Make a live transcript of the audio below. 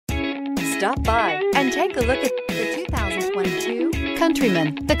Stop by and take a look at the 2022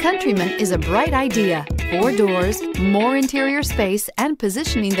 Countryman. The Countryman is a bright idea. 4 doors, more interior space, and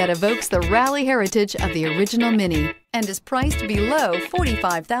positioning that evokes the rally heritage of the original Mini, and is priced below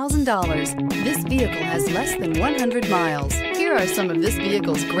 $45,000. This vehicle has less than 100 miles. Here are some of this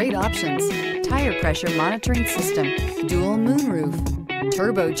vehicle's great options: tire pressure monitoring system, dual moonroof,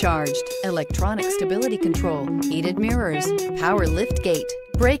 turbocharged, electronic stability control, heated mirrors, power lift gate,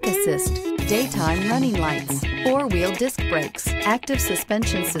 brake assist, daytime running lights, 4-wheel disc brakes, active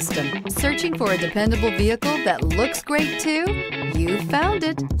suspension system. Searching for a dependable vehicle that looks great too? You found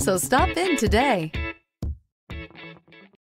it, so stop in today.